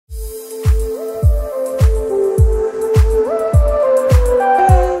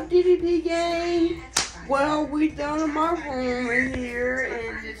done in my room in here,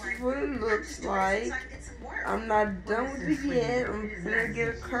 and this is what it looks like. I'm not done with it yet. I'm gonna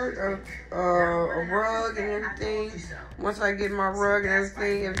get a rug and everything. Once I get my rug and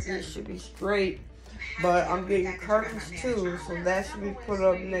everything should be straight. But I'm getting curtains too, so that should be put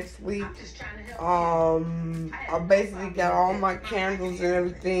up next week. I basically got all my candles and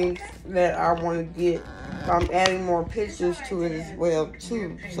everything that I want to get. So I'm adding more pictures to it as well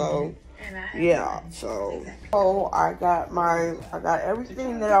too. So yeah, so I got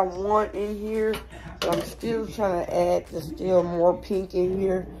everything that I want in here, but I'm still trying to add still more pink in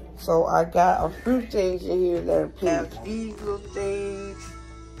here. So I got a few things in here that are pink. I have these little things.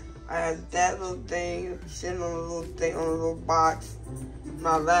 I have that little thing sitting on a little thing on a little box.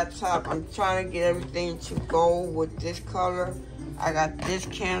 My laptop, I'm trying to get everything to go with this color. I got this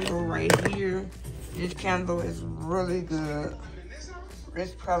candle right here. This candle is really good.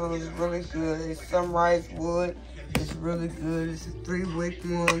 This color is really good. It's sunrise wood. It's really good. It's a 3-wick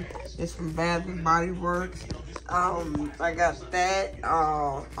one. It's from Bath and Body Works. I got that.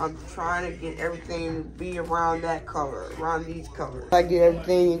 I'm trying to get everything to be around that color, around these colors. I get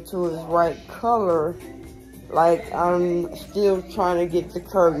everything into its right color. Like, I'm still trying to get the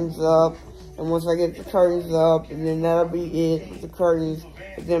curtains up. And once I get the curtains up, and then that'll be it with the curtains.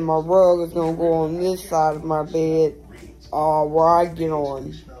 And then my rug is gonna go on this side of my bed, where I get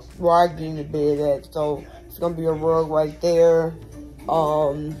in the bed at. So it's gonna be a rug right there.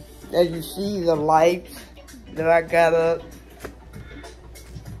 As you see, the lights that I got up,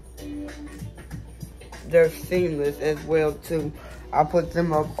 they're seamless as well too. I put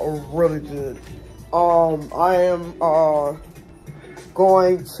them up really good. I am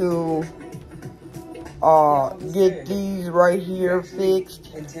going to get these right here fixed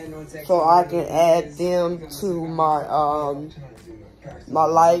so I can add them to my my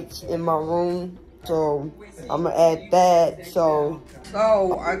lights in my room. So I'm gonna add that. So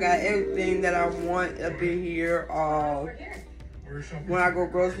I got everything that I want up in here. When I go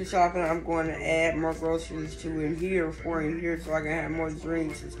grocery shopping, I'm going to add more groceries to in here so I can have more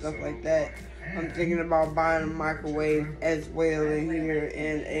drinks and stuff like that. I'm thinking about buying a microwave as well in here,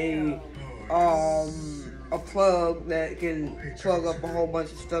 and a plug that can plug up a whole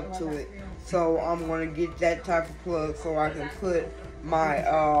bunch of stuff to it. So I'm going to get that type of plug so I can put my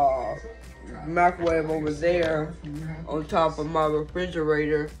microwave over there on top of my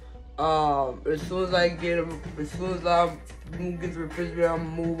refrigerator. As soon as I get the refrigerator,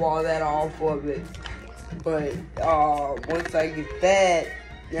 I'm gonna move all that off of it. But once I get that,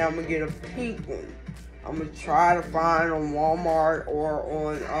 now I'm gonna get a pink one. I'm gonna try to find on Walmart or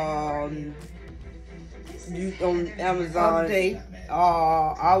on Amazon.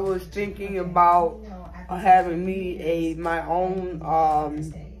 I was thinking about having me my own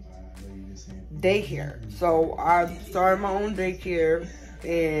daycare. So I started my own daycare,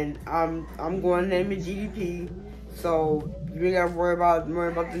 and I'm going to name it GDP. So you ain't gotta worry about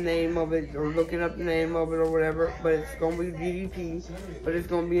the name of it or looking up the name of it or whatever. But it's gonna be GDP. But it's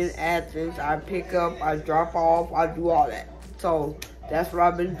gonna be in Athens. I pick up, I drop off, I do all that. So that's what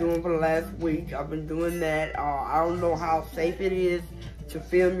I've been doing for the last week. I've been doing that. I don't know how safe it is to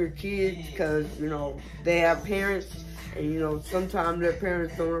film your kids, because you know they have parents, and you know sometimes their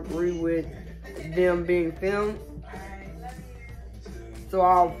parents don't agree with them being filmed. So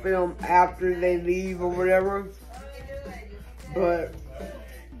I'll film after they leave or whatever. But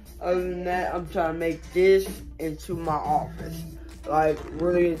other than that, I'm trying to make this into my office. Like,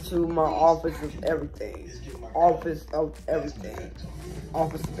 really into my office of everything. Office of everything.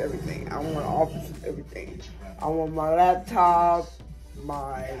 Office of everything. I want an office of everything. I want my laptop,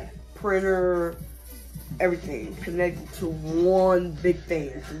 my printer, everything connected to one big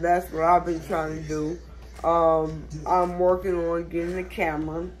thing. So that's what I've been trying to do. I'm working on getting a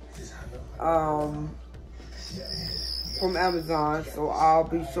camera from Amazon, so I'll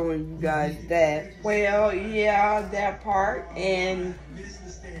be showing you guys that. Well, yeah, that part. And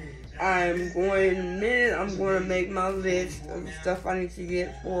I'm going to make my list of the stuff I need to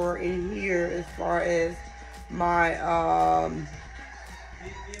get for in here, as far as my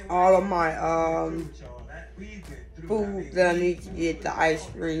all of my food that I need to get, the ice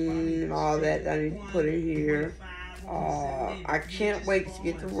cream and all that I need to put in here. I can't wait to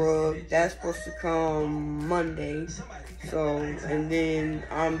get the rug. That's supposed to come Monday. So, and then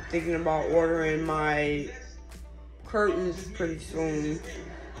I'm thinking about ordering my curtains pretty soon.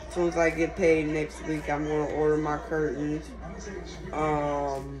 As soon as I get paid next week, I'm going to order my curtains.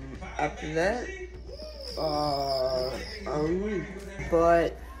 After that,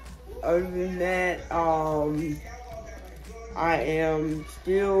 but other than that, I am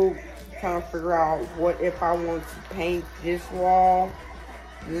still trying to figure out what if I want to paint this wall.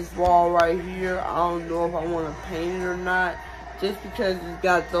 This wall right here, I don't know if I want to paint it or not. Just because it's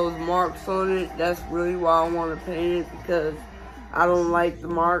got those marks on it, that's really why I want to paint it, because I don't like the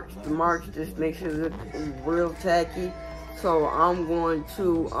marks. The marks just makes it look real tacky. So I'm going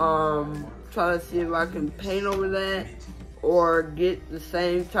to try to see if I can paint over that, or get the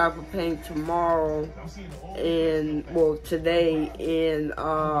same type of paint tomorrow, and well today, and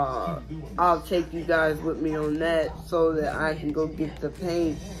I'll take you guys with me on that so that I can go get the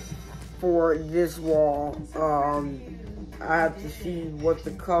paint for this wall. I have to see what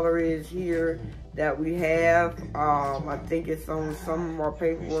the color is here that we have. I think it's on some of our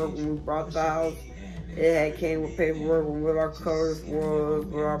paperwork when we bought the house. It had came with paperwork on what our colors was,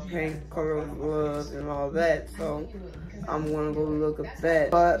 what our paint colors was, and all that. So I'm gonna go look at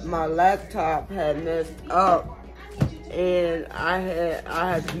that. But my laptop had messed up, and I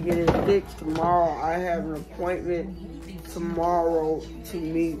had to get it fixed tomorrow. I have an appointment tomorrow to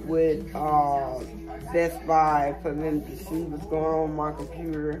meet with Best Buy for them to see what's going on with my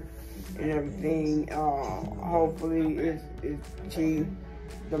computer and everything. Hopefully it's cheap.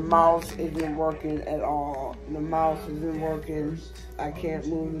 The mouse isn't working at all. The mouse isn't working. I can't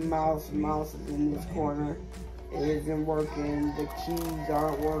move the mouse. The mouse is in this corner. It isn't working. The keys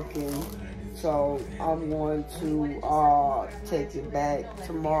aren't working. So I'm going to take it back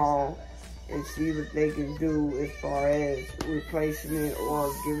tomorrow and see what they can do as far as replacing it or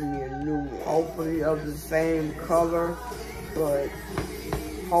giving me a new one. Hopefully of the same color, but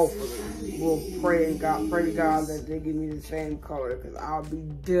hopefully. We'll pray to God that they give me the same color, because I'll be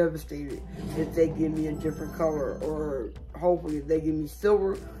devastated if they give me a different color, or hopefully if they give me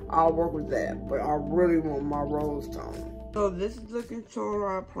silver, I'll work with that. But I really want my rose tone. So this is the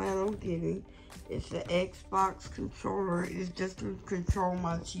controller I plan on getting. It's the Xbox controller. It's just to control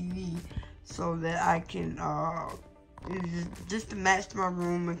my TV so that I can, it's just to match my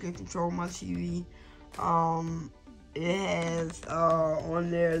room and can control my TV. It has on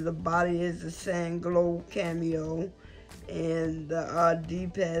there, the body is the Sand Glow Cameo, and the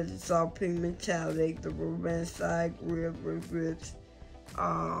D-pad is all pink metallic, the rubber band side grip, grips.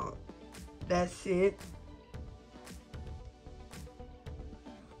 That's it.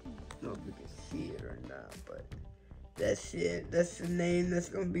 I don't know if you can see it or not, but that's it. That's the name that's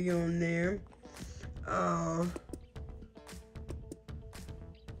gonna be on there.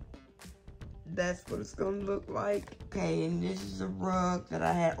 That's what it's gonna look like. Okay, and this is a rug that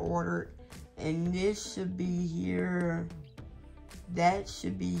I had ordered, and this should be here. That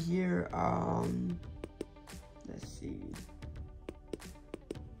should be here. Let's see.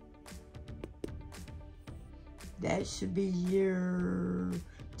 That should be here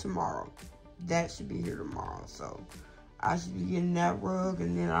tomorrow. That should be here tomorrow. So I should be getting that rug,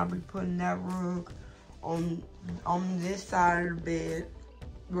 and then I'll be putting that rug on this side of the bed,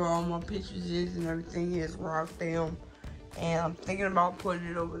 where all my pictures is and everything is, where I film. And I'm thinking about putting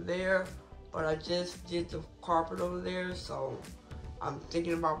it over there, but I just did the carpet over there, so I'm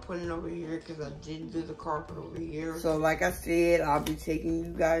thinking about putting it over here because I didn't do the carpet over here. So like I said, I'll be taking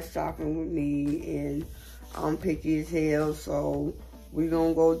you guys shopping with me, and I'm picky as hell, so we're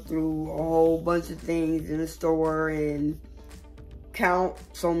gonna go through a whole bunch of things in the store and count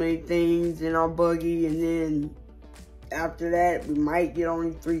so many things in our buggy, and then after that, we might get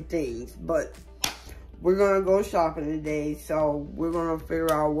only 3 things, but we're gonna go shopping today, so we're gonna figure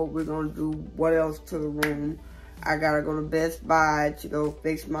out what we're gonna do, what else to the room. I gotta go to Best Buy to go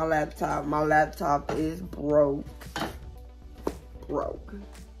fix my laptop. My laptop is broke.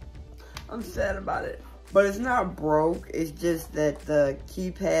 I'm sad about it, but it's not broke. It's just that the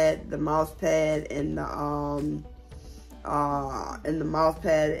keypad, the mouse pad, and the mouse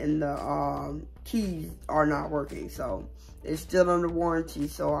pad and the keys are not working, so it's still under warranty,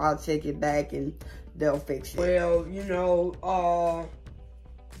 so I'll take it back and they'll fix it. Well, you know,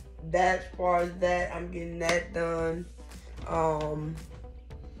 as far as that, I'm getting that done.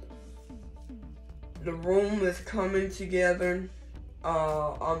 The room is coming together.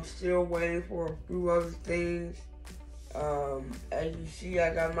 I'm still waiting for a few other things. As you see,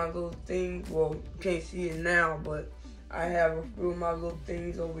 I got my little thing. Well, you can't see it now, but I have a few of my little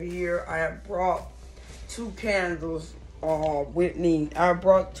things over here. I have brought 2 candles with me. I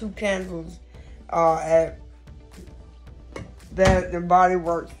brought 2 candles at Bath and Body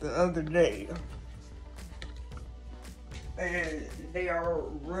Works the other day, and they are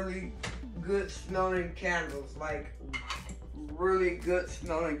really good smelling candles, like really good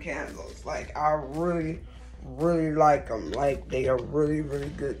smelling candles. Like I really like them. Like they are really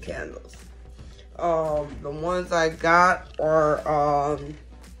good candles. The ones I got are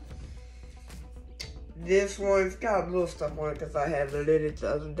this one's got a little stuff on it because I had lit it the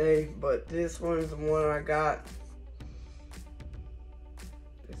other day, but this one's the one I got.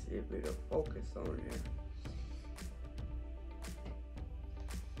 Let's see if we can focus on it.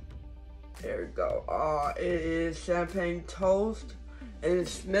 There we go. It is champagne toast, and it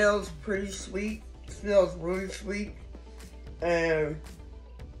smells pretty sweet. It smells really sweet, and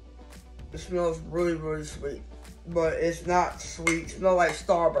it smells really, really sweet. But it's not sweet. It smells like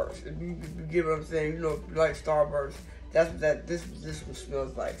Starburst. If you get what I'm saying, you know, like Starburst. That's what this one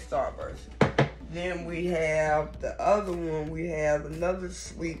smells like, Starburst. Then we have the other one. We have another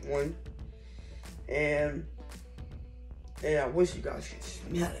sweet one, and I wish you guys could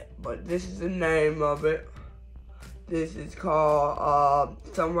smell it. But this is the name of it. This is called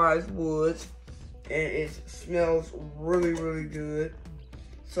Sunrise Woods, and it smells really, really good.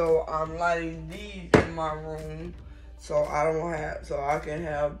 So I'm lighting these in my room, so I can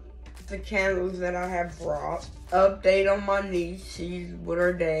have the candles that I have brought. Update on my niece, she's with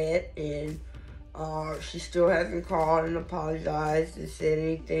her dad, and she still hasn't called and apologized and said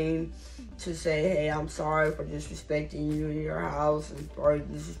anything to say, hey, I'm sorry for disrespecting you in your house or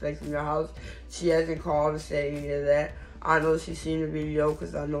disrespecting your house. She hasn't called and said any of that. I know she's seen the video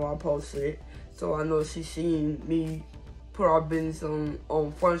because I know I posted it, so I know she's seen me put our business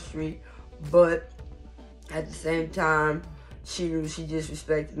on Front Street, but at the same time, she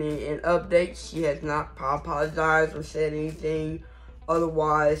disrespected me. In update, she has not apologized or said anything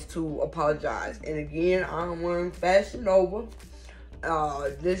otherwise to apologize. And again, I'm wearing Fashion Nova.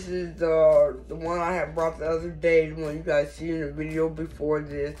 This is the one I had brought the other day, the one you guys see in the video before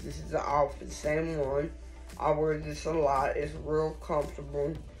this. This is the outfit, same one. I wear this a lot. It's real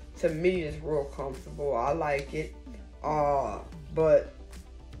comfortable. To me, it's real comfortable. I like it. But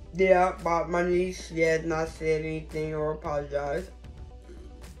yeah, about my niece, she has not said anything or apologized.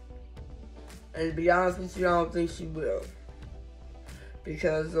 And to be honest with you, I don't think she will.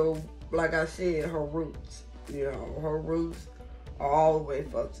 Because of, like I said, her roots. You know, her roots are all the way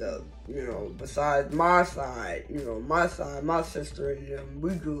fucked up. You know, besides my side, my sister and them,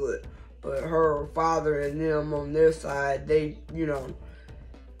 we good. But her father and them on their side, they,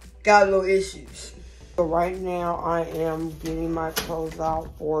 got little issues. So right now, I am getting my clothes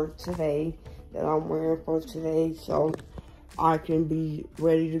out for today that I'm wearing for today, so I can be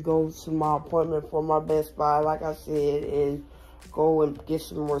ready to go to my appointment for my Best Buy, like I said, and go and get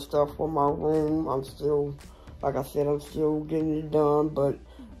some more stuff for my room. I'm still getting it done, but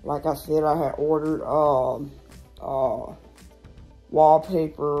like I said, I had ordered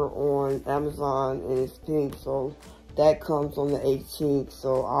wallpaper on Amazon, and it's pink, so that comes on the 18th,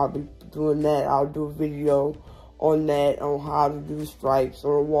 so I'll be doing that. I'll do a video on that, on how to do stripes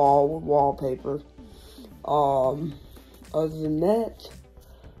on a wall with wallpaper. Other than that,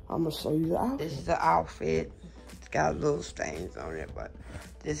 I'm gonna show you the outfit. This is the outfit. It's got little stains on it, but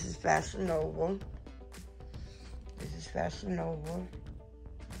this is Fashion Nova. This is Fashion Nova.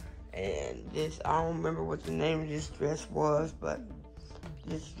 And this, I don't remember what the name of this dress was, but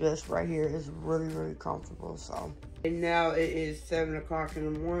this dress right here is really, really comfortable, so. And now it is 7 o'clock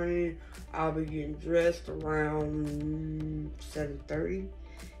in the morning. I'll be getting dressed around 7:30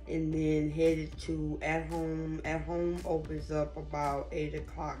 and then headed to At Home. At Home opens up about 8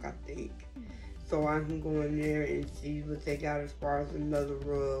 o'clock, I think. So I can go in there and see what they got as far as another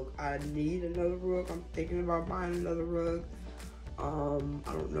rug. I need another rug. I'm thinking about buying another rug. I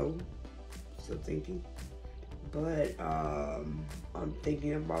don't know. Still thinking. But I'm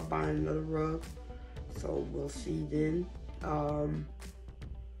thinking about buying another rug. So we'll see then.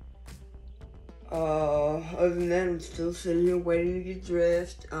 Other than that, I'm still sitting here waiting to get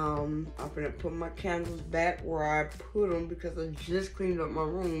dressed. I'm gonna put my candles back where I put them because I just cleaned up my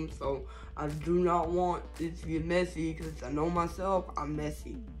room. So I do not want it to get messy because I know myself, I'm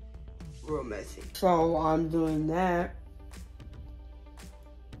messy. Real messy. So I'm doing that.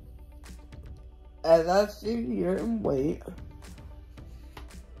 As I sit here and wait,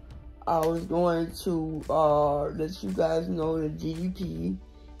 I was going to let you guys know that GDP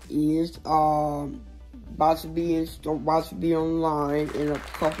is about to be online in a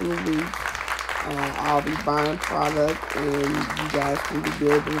couple of weeks. I'll be buying product, and you guys can be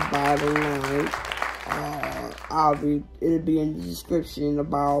able to buy it online. It'll be in the description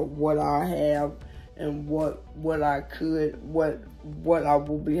about what I have and what I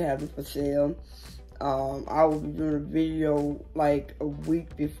will be having for sale. I will be doing a video like a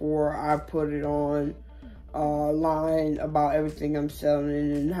week before I put it on line about everything I'm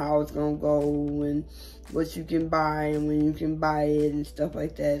selling and how it's gonna go and what you can buy and when you can buy it and stuff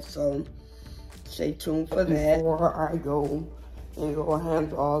like that. So stay tuned for that. Before I go and go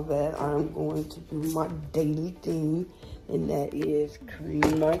handle all that. I'm going to do my daily thing, and that is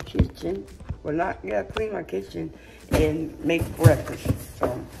clean my kitchen. Well, clean my kitchen and make breakfast. So,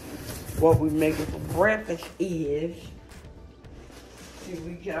 what we're making for breakfast is, see,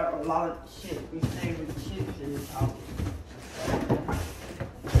 we got a lot of chips. We stay with chips in this house.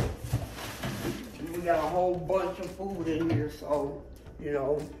 We got a whole bunch of food in here, so, you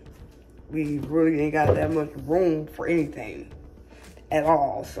know, we really ain't got that much room for anything at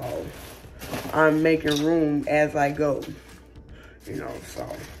all. So, I'm making room as I go, you know, so.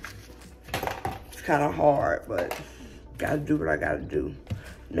 It's kind of hard, but gotta do what I gotta do.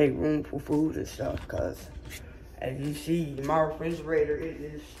 Make room for food and stuff, because as you see, my refrigerator, it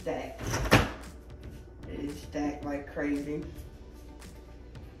is stacked. It is stacked like crazy.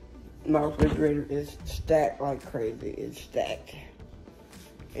 My refrigerator is stacked like crazy. It's stacked.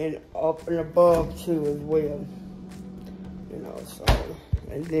 And up and above too as well. You know, so,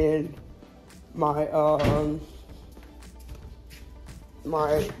 and then my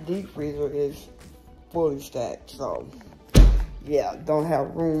my deep freezer is fully stacked, so yeah, don't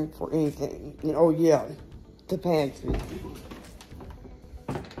have room for anything. Oh yeah, the pantry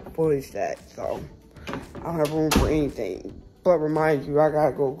fully stacked, so I don't have room for anything. But remind you, I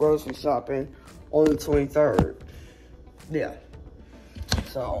gotta go grocery shopping on the 23rd. Yeah,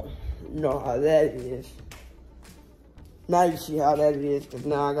 so you know how that is. Now you see how that is, because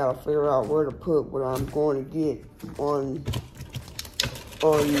now I gotta figure out where to put what I'm going to get on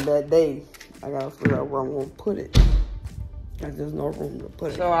that day. I gotta figure out where I'm gonna put it. There's no room to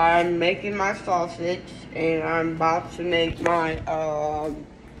put it. So I'm making my sausage, and I'm about to make my egg.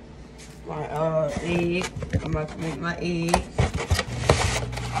 I'm about to make my eggs.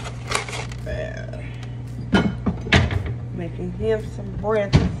 Making him some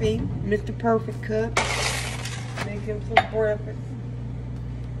breakfast. See, Mr. Perfect Cup. Make him some breakfast.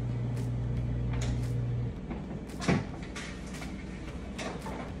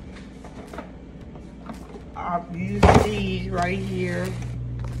 I've used these right here.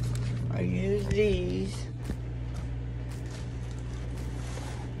 I use these.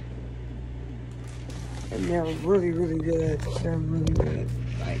 And they're really, really good. They're really good.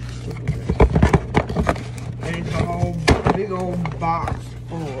 Like, super good. And it's a whole big old box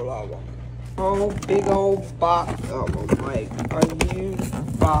full of them. Whole big old box of them. Like, a huge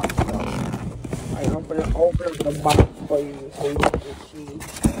box of them. Like, I'm gonna open the box for you so you can see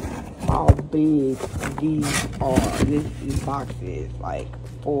how big these are. This box is like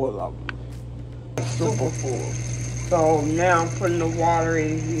full of them. Super full. So now I'm putting the water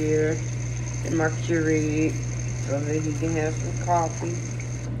in here in my Keurig so that he can have some coffee.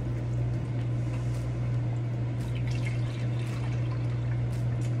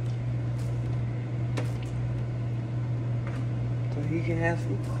 So he can have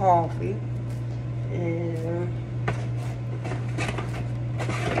some coffee. And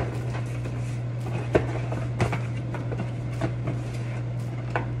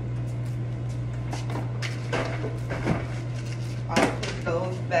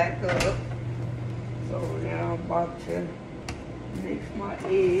back up. So now I'm about to mix my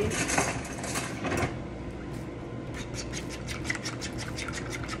eggs.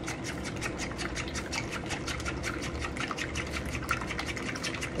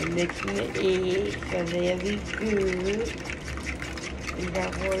 And mixing the eggs so they'll be good. You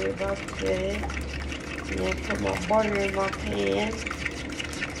gotta worry about that. And then put my butter in my pan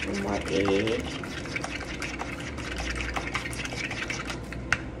with my eggs.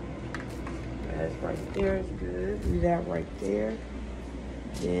 Right there is good. Do that right there.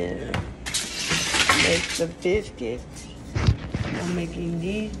 Then make the biscuits. I'm making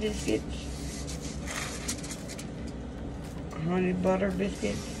these biscuits. Honey butter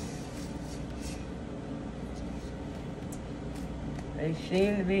biscuits.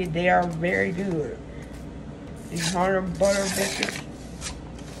 They are very good. These honey butter biscuits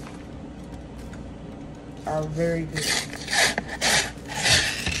are very good.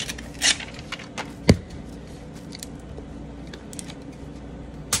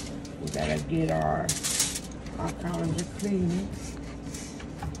 Gotta get our counters clean.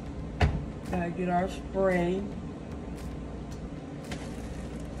 Gotta get our spray.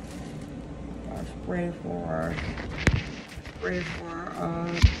 Our spray for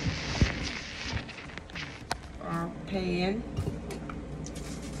our pan.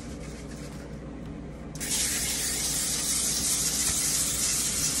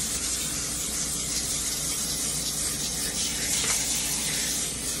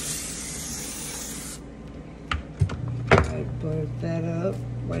 Put that up,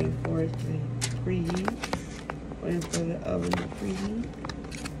 wait for it to freeze. Waiting for the oven to preheat.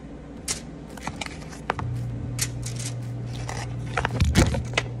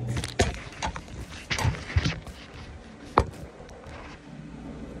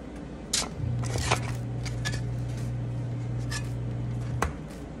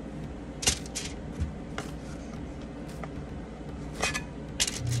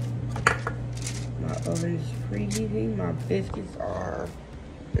 My oven is preheating. My biscuits are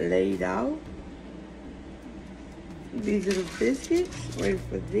laid out. These are the biscuits, waiting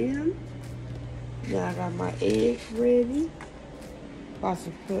for them. Now I got my eggs ready. About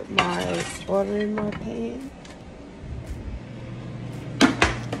to put my butter in my pan.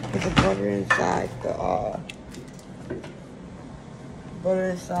 Put the butter inside the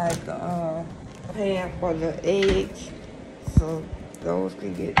pan for the eggs, so those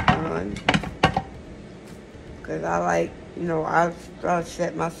can get done. Cause I like, you know, I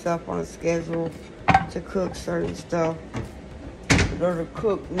set myself on a schedule to cook certain stuff. Or to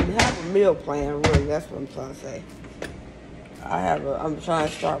cook, have a meal plan, really, that's what I'm trying to say. I'm trying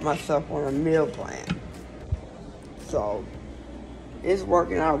to start myself on a meal plan. So, it's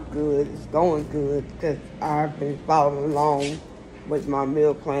working out good, it's going good, because I've been following along with my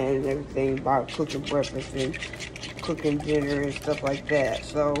meal plan and everything about cooking breakfast and cooking dinner and stuff like that.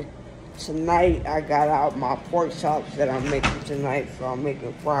 So, tonight I got out my pork chops that I'm making tonight. So I'm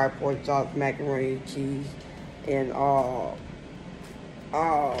making fried pork chops, macaroni and cheese, and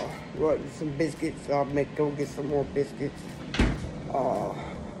some biscuits. I'll go get some more biscuits.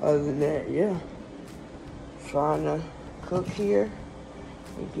 Other than that, yeah, trying to cook here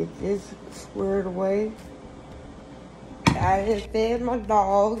and get this squared away. I had fed my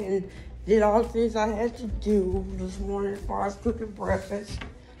dog and did all the things I had to do this morning as far as cooking breakfast,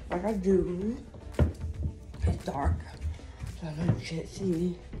 like I do. It's dark, so I can't see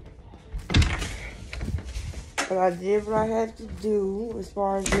me. But I did what I had to do as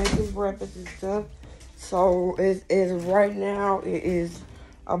far as making breakfast and stuff. So right now it is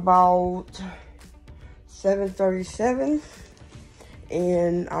about 7:37,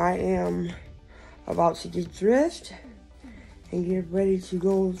 and I am about to get dressed and get ready to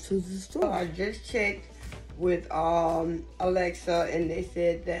go to the store. I just checked with Alexa, and they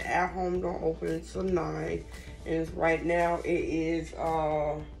said that At Home don't open until 9, and right now it is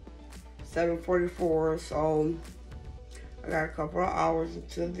 7:44, so I got a couple of hours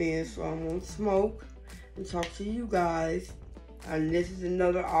until then, so I'm gonna smoke and talk to you guys. And this is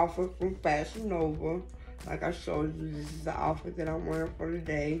another offer from Fashion Nova. Like I showed you, this is the outfit that I'm wearing for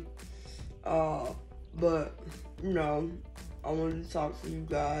today. But you know, I wanted to talk to you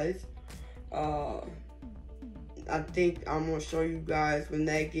guys. I think I'm gonna show you guys when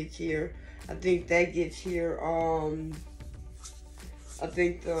that gets here. I think that gets here. I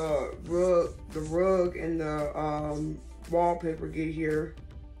think the rug and the wallpaper get here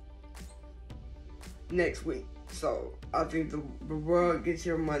next week. So I think the rug gets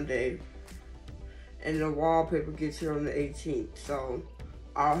here Monday, and the wallpaper gets here on the 18th. So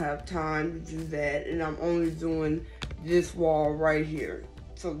I'll have time to do that, and I'm only doing this wall right here.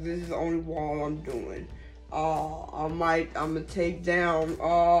 So this is the only wall I'm doing. I'm gonna take down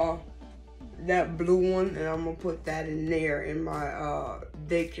that blue one, and I'm gonna put that in there in my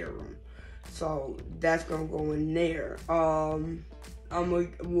daycare room. So that's gonna go in there.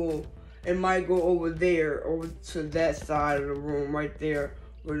 It might go over there, over to that side of the room right there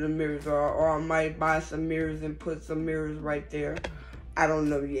where the mirrors are, or I might buy some mirrors and put some mirrors right there. I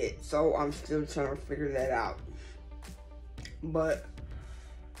don't know yet, so I'm still trying to figure that out. But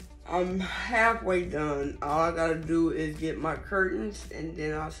I'm halfway done. All I gotta do is get my curtains, and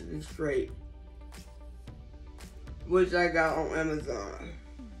then I should be straight, which I got on Amazon.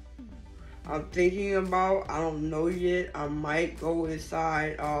 I'm thinking about, I don't know yet, I might go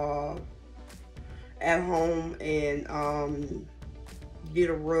inside At Home and get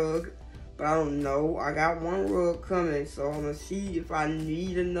a rug, but I don't know. I got one rug coming, so I'm gonna see if I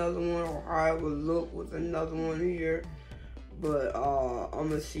need another one or how it would look with another one here. But I'm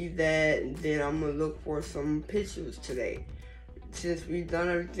gonna see that, and then I'm gonna look for some pictures today. Since we've done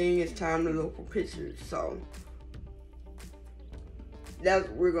everything, it's time to look for pictures. So that's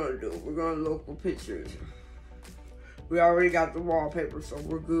what we're gonna do. We're gonna look for pictures. We already got the wallpaper, so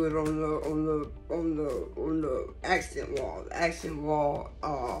we're good on the accent wall. The accent wall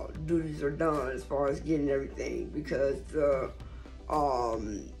duties are done as far as getting everything, because the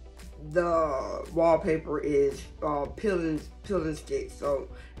wallpaper is peel and stick, so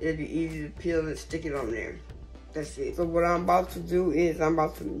it'll be easy to peel and stick it on there. That's it. So what I'm about to do is I'm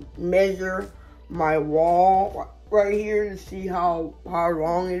about to measure my wall right here to see how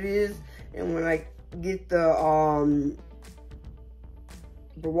long it is, and when I get the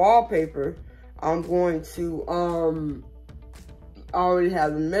wallpaper, I'm going to I already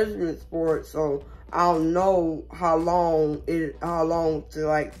have the measurements for it, so I'll know how long to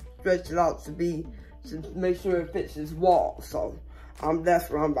like stretch it out to be, to make sure it fits this wall. So that's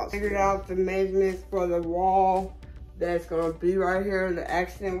what I'm about to figure out the measurements for the wall that's gonna be right here, the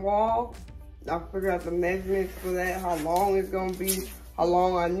accent wall. I'll figure out the measurements for that, how long it's gonna be, how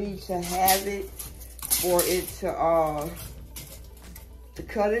long I need to have it for it to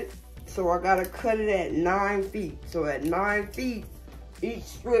cut it. So I gotta cut it at 9 feet. So at 9 feet, each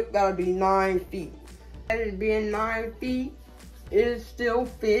strip gotta be 9 feet. At it being 9 feet, it still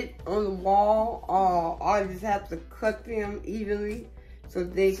fit on the wall. I just have to cut them evenly so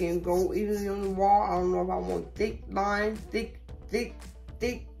they can go evenly on the wall. I don't know if I want thick lines, thick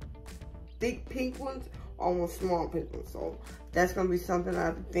pink ones, or I want small pink ones. So that's gonna be something I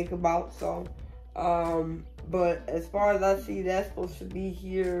have to think about. So, but as far as I see, that's supposed to be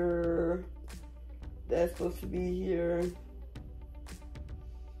here. That's supposed to be here.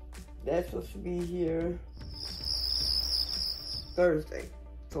 That's supposed to be here Thursday.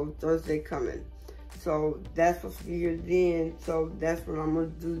 So Thursday coming. So that's supposed to be here then. So that's when I'm gonna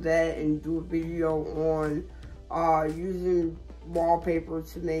do that and do a video on using wallpaper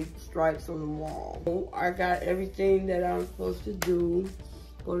to make stripes on the wall. So I got everything that I'm supposed to do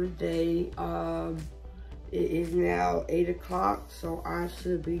for today. It is now 8 o'clock, so I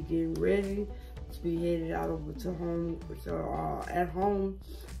should be getting ready to be headed out over to home, at home,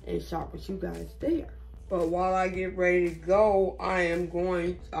 and shop with you guys there. But while I get ready to go, I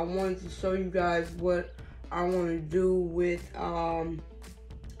wanted to show you guys what I want to do with a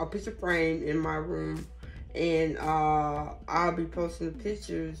picture frame in my room. And I'll be posting the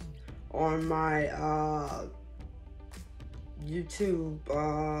pictures on my YouTube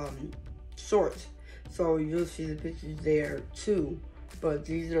shorts. So you'll see the pictures there too. But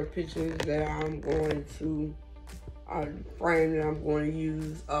these are pictures that I'm going to frame that I'm going to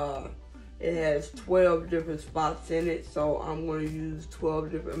use. It has 12 different spots in it, so I'm going to use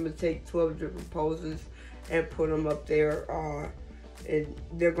 12 different. I'm going to take 12 different poses and put them up there. And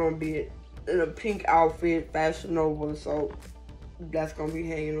they're going to be in a pink outfit, Fashion Nova, so that's going to be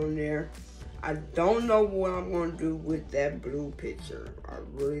hanging on there. I don't know what I'm going to do with that blue picture. I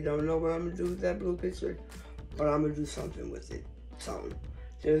really don't know what I'm going to do with that blue picture, but I'm going to do something with it. So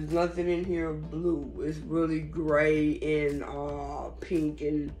there's nothing in here blue. It's really gray and pink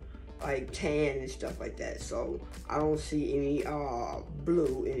and like tan and stuff like that. So I don't see any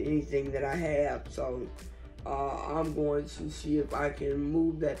blue in anything that I have. So I'm going to see if I can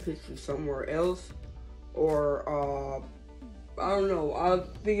move that picture somewhere else, or I don't know. I'm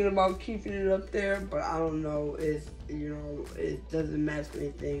thinking about keeping it up there, but I don't know. It's, you know, it doesn't match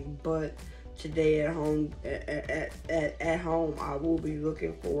anything. But today at home, at home, I will be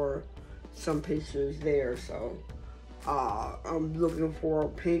looking for some pictures there. So I'm looking for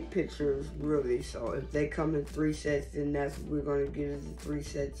pink pictures, really. So if they come in 3 sets, then that's what we're gonna get, is the 3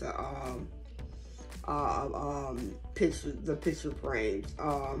 sets of pictures, the picture frames.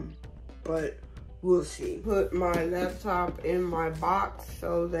 But we'll see. Put my laptop in my box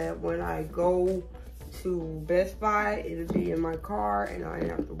so that when I go to Best Buy, it'll be in my car and I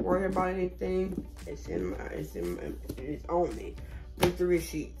don't have to worry about anything. It's on me with the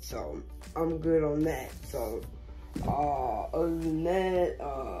receipt, so I'm good on that. So other than that,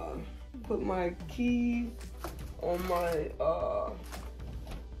 put my keys on my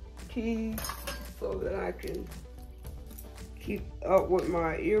keys so that I can keep up with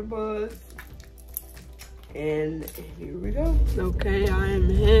my earbuds. And here we go. Okay, I am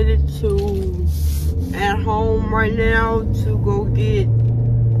headed to at home right now to go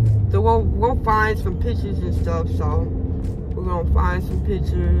find some pictures and stuff. So we're gonna find some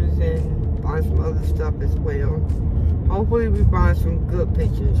pictures and find some other stuff as well. Hopefully we find some good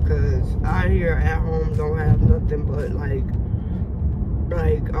pictures, cause out here at home don't have nothing but like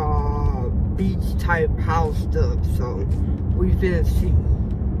beach type house stuff. So we finna see.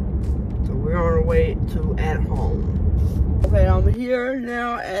 So we're on our way to at home. Okay, I'm here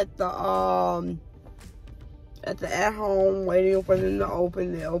now at the at home, waiting for them to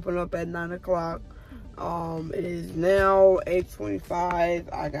open. They open up at 9 o'clock. It is now 8:25.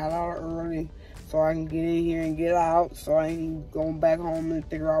 I got out early so I can get in here and get out, so I can go back home and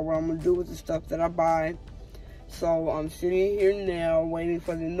figure out what I'm gonna do with the stuff that I buy. So I'm sitting here now waiting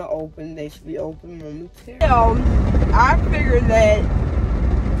for them to open. They should be open momentarily. I figured that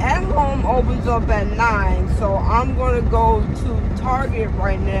at home opens up at 9, so I'm gonna go to Target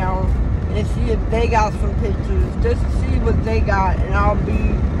right now and see if they got some pictures, just to see what they got, and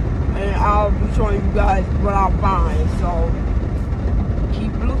I'll be showing you guys what I find. So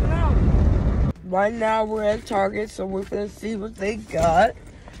keep looking out. Right now we're at Target, so we're gonna see what they got.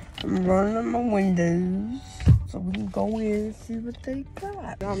 I'm running on my windows so we can go in and see what they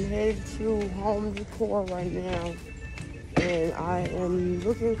got. I'm headed to Home Decor right now, and I am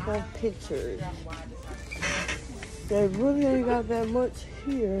looking for pictures. They really ain't got that much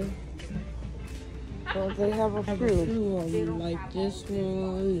here, but they have a few of them, like this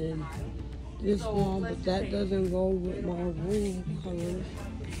one and this one, but that doesn't go with my room colors.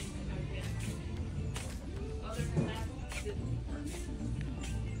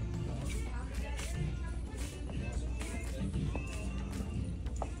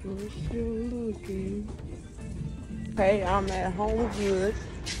 We're still looking. Okay, I'm at Home Goods.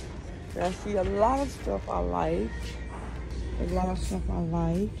 And I see a lot of stuff I like.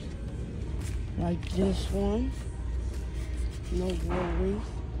 Like this one. No worries.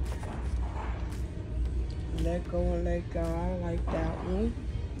 Let go and let God. I like that one.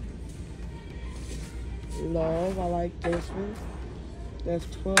 Love, I like this one. That's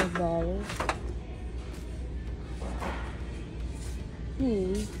 $12.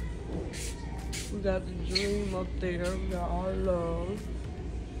 We got the Dream up there. We got Our Love.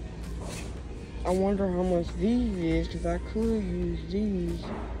 I wonder how much these is, because I could use these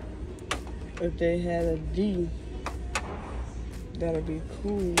if they had a D. That'd be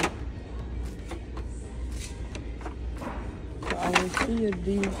cool. But I don't see a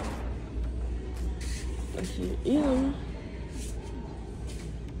D. I see M.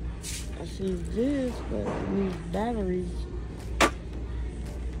 I see this, but it needs batteries.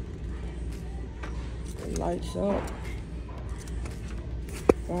 It lights up.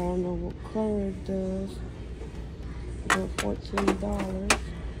 I don't know what color it does. For $14.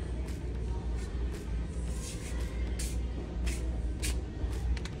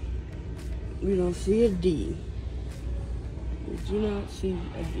 We don't see a D. We do not see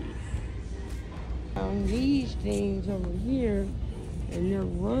a D. Found these things over here, and they're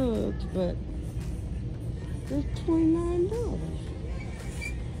rugs, but they're $29.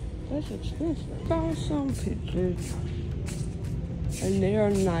 That's expensive. Found some pictures, and they are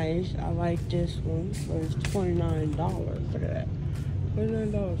nice. I like this one, but it's $29. Look at that.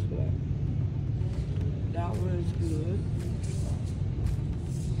 $29 for that. That one is good.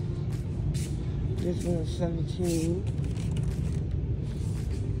 This one is $17.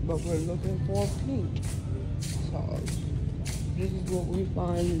 But we're looking for pink. So this is what we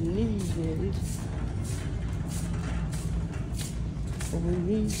find in these ones. But we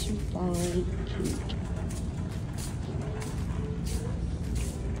need to find pink.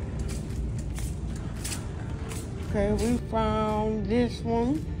 Okay, we found this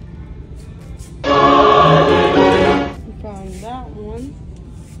one. We found that one.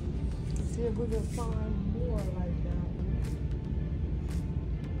 Let's see if we can find more like that one.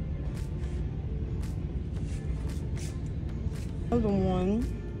 Another one.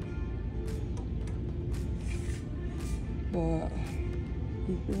 But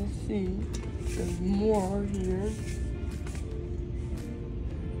you can see there's more here.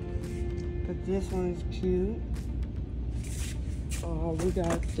 But this one is cute. We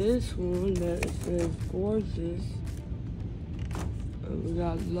got this one that says gorgeous. And we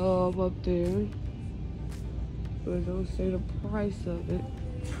got love up there. But it don't say the price of it.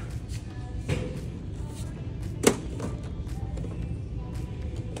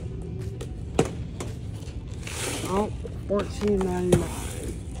 Oh, $14.99.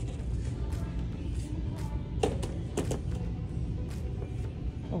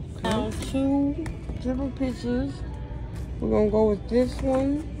 Okay. Now two different pictures. We're gonna go with this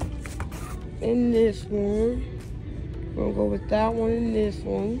one and this one. We're gonna go with that one and this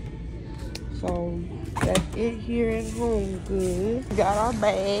one. So that's it here at Home Goods. We got our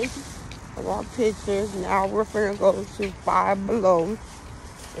bag of our pictures. Now we're gonna go to Five Below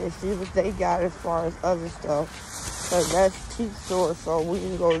and see what they got as far as other stuff. Cause that's cheap store, so we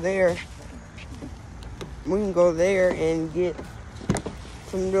can go there. We can go there and get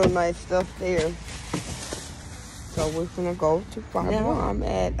some real nice stuff there. So we're gonna go to Five Below. I'm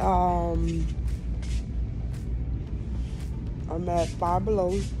at Five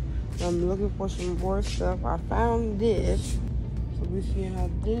Below. I'm looking for some more stuff. I found this, so we see how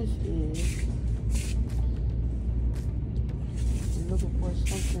this is. I'm looking for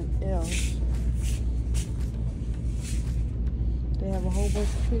something else. They have a whole bunch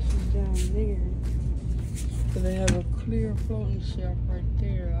of pictures down there. So they have a clear floating shelf right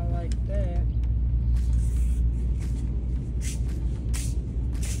there. I like that.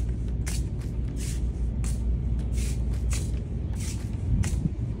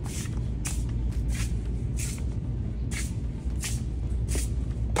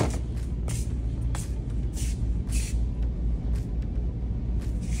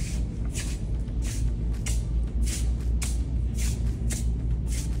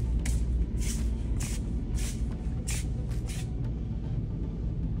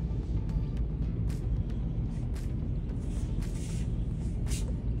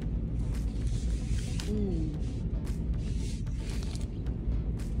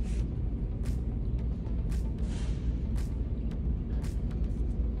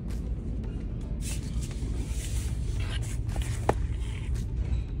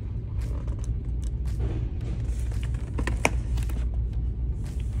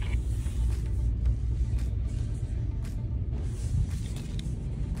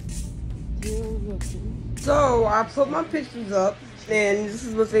 So I put my pictures up, and this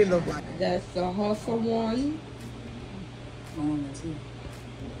is what they look like. That's the Hustle one.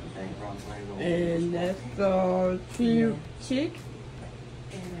 And that's the Tree Chick.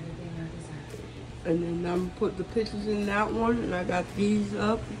 And then I'm gonna put the pictures in that one, and I got these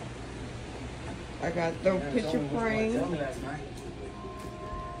up. I got the picture frame.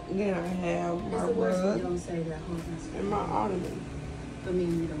 Then I have my rug and my ottoman.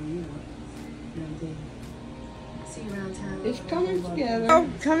 It's coming together.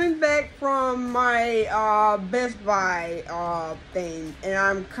 I'm coming back from my Best Buy thing, and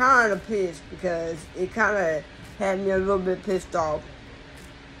I'm kind of pissed because it kind of had me a little bit pissed off.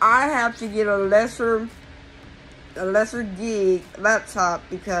 I have to get a lesser gig laptop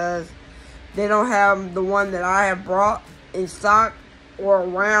because they don't have the one that I have brought in stock or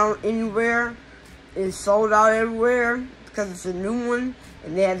around anywhere. It's sold out everywhere because it's a new one,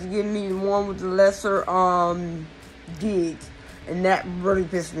 and they had to give me the one with the lesser gigs, and that really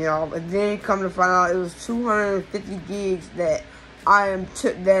pissed me off. And then come to find out it was 250 gigs that I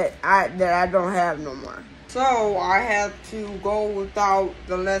don't have no more. So I have to go without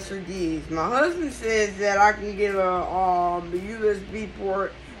the lesser gigs. My husband says that I can get a USB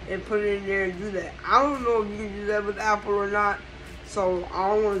port and put it in there and do that. I don't know if you can do that with Apple or not, so I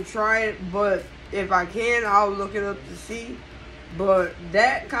don't want to try it, but if I can, I'll look it up to see. But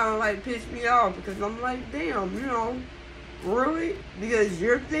that kind of like pissed me off because I'm like, damn, you know, really? Because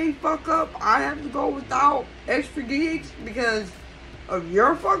your thing fuck up, I have to go without extra gigs because of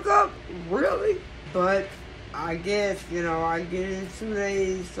your fuck up? Really? But I guess, you know, I get it in 2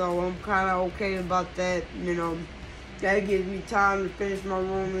 days, so I'm kind of okay about that, you know. That gives me time to finish my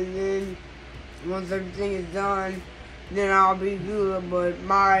room, and then once everything is done, then I'll be good. But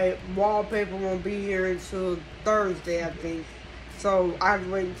my wallpaper won't be here until Thursday, I think. So I have to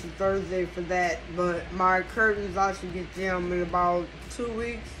wait until Thursday for that. But my curtains, I should get them in about 2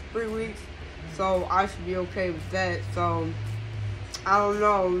 weeks, 3 weeks. So I should be okay with that. So I don't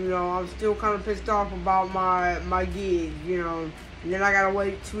know, you know, I'm still kind of pissed off about my gig, you know. And then I gotta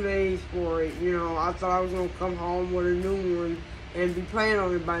wait 2 days for it, you know. I thought I was gonna come home with a new one and be playing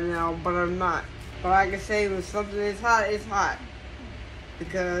on it by now, but I'm not. But like I say, when something is hot, it's hot.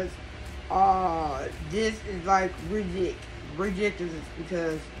 Because this is like ridiculous,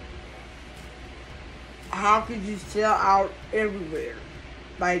 because how could you sell out everywhere?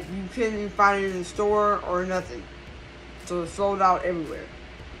 Like, you couldn't even find it in the store or nothing. So it's sold out everywhere.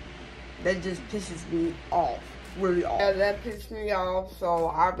 That just pisses me off. Really off. Yeah, that pissed me off. So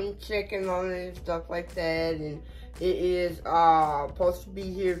I've been checking on it and stuff like that. And it is supposed to be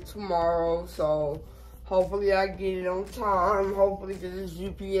here tomorrow. So hopefully I get it on time. Hopefully, because it's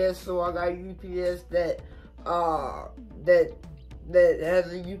UPS. So I got UPS that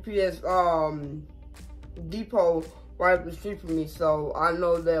has a UPS depot right up the street from me, so I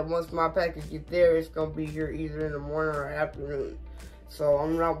know that once my package gets there, it's gonna be here either in the morning or afternoon. So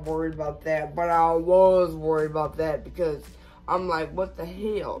I'm not worried about that, but I was worried about that because I'm like, what the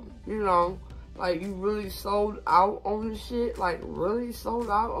hell, you know? Like, you really sold out on this shit? Like, really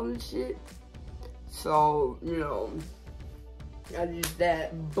sold out on this shit? So, you know, I did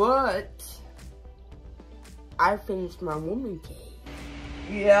that, but I finished my woman cave.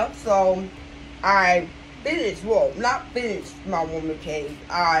 Yeah, so I finished, well, not finished my woman cave.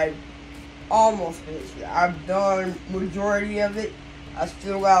 I almost finished it. I've done majority of it. I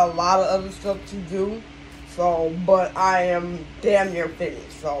still got a lot of other stuff to do. So, but I am damn near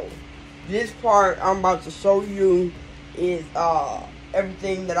finished. So, this part I'm about to show you is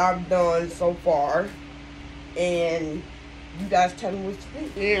everything that I've done so far. And you guys tell me what you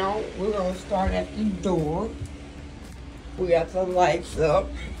think. Now, we're going to start at the door. We got the lights up.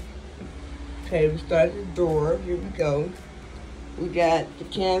 Okay, we started the door. Here we go. We got the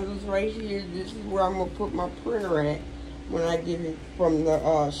candles right here. This is where I'm going to put my printer at when I get it from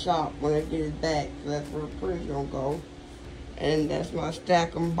the shop, when I get it back. So that's where the printer's going to go. And that's my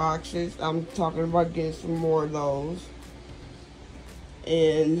stack of boxes. I'm talking about getting some more of those.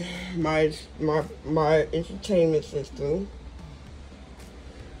 And my entertainment system.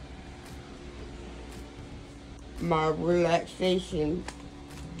 My relaxation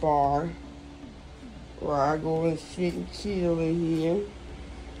bar, where I go and sit and chill in here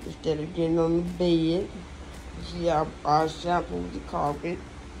instead of getting on the bed. See, I sampled the carpet.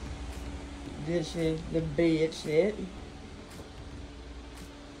 This is the bed set.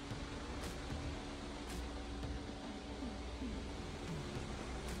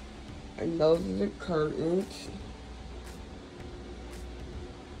 And those are the curtains.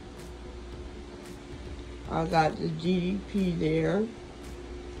 I got the GDP there.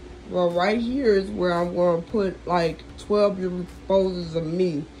 Well, right here is where I'm going to put like 12 different poses of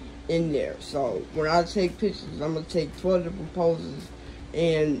me in there. So when I take pictures, I'm going to take 12 different poses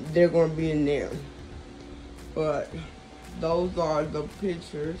and they're going to be in there. But those are the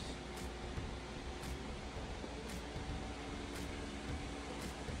pictures.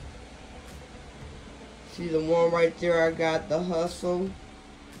 See the one right there, I got the hustle.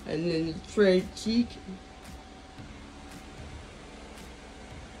 And then the trade cheek.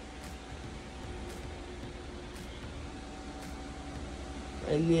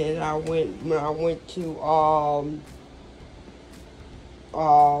 And then when I went to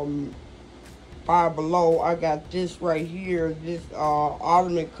Five Below, I got this right here, this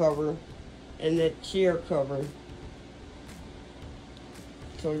ottoman cover and that chair cover.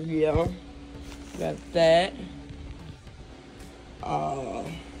 So yeah, got that.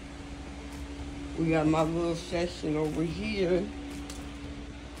 We got my little section over here.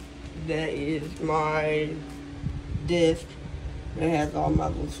 That is my desk. It has all my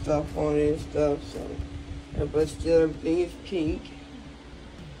little stuff on it and stuff, so, but still everything is pink.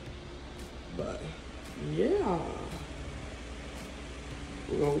 But, yeah.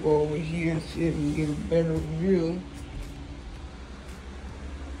 We're gonna go over here and see if we can get a better view.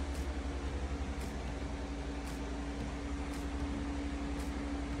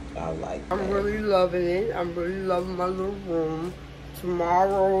 I like that. I'm really loving it. I'm really loving my little room.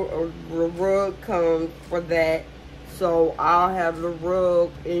 Tomorrow, a rug comes for that. So I'll have the rug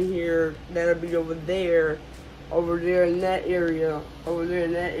in here that'll be over there in that area,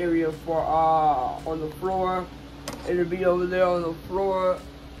 for on the floor. It'll be over there on the floor,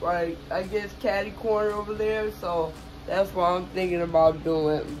 like I guess caddy corner over there. So that's what I'm thinking about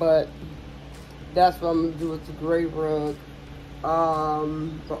doing. But that's what I'm gonna do with the gray rug.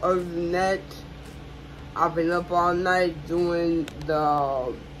 But other than that, I've been up all night doing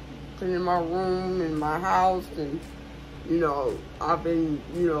the cleaning my room and my house, and you know, I've been,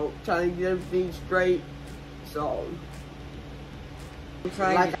 trying to get everything straight. So, I'm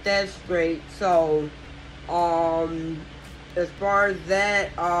trying to get that straight. So, as far as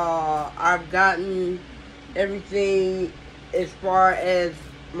that, I've gotten everything as far as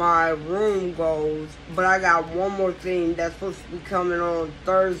my room goes. But I got one more thing that's supposed to be coming on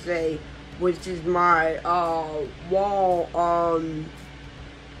Thursday, which is my,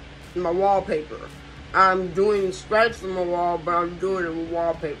 my wallpaper. I'm doing stripes on my wall, but I'm doing it with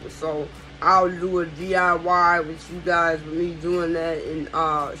wallpaper. So I'll do a DIY with you guys, with me doing that and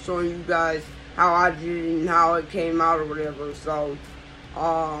showing you guys how I did it and how it came out or whatever. So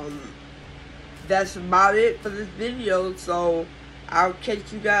that's about it for this video. So I'll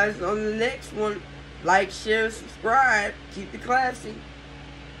catch you guys on the next one. Like, share, subscribe. Keep it classy.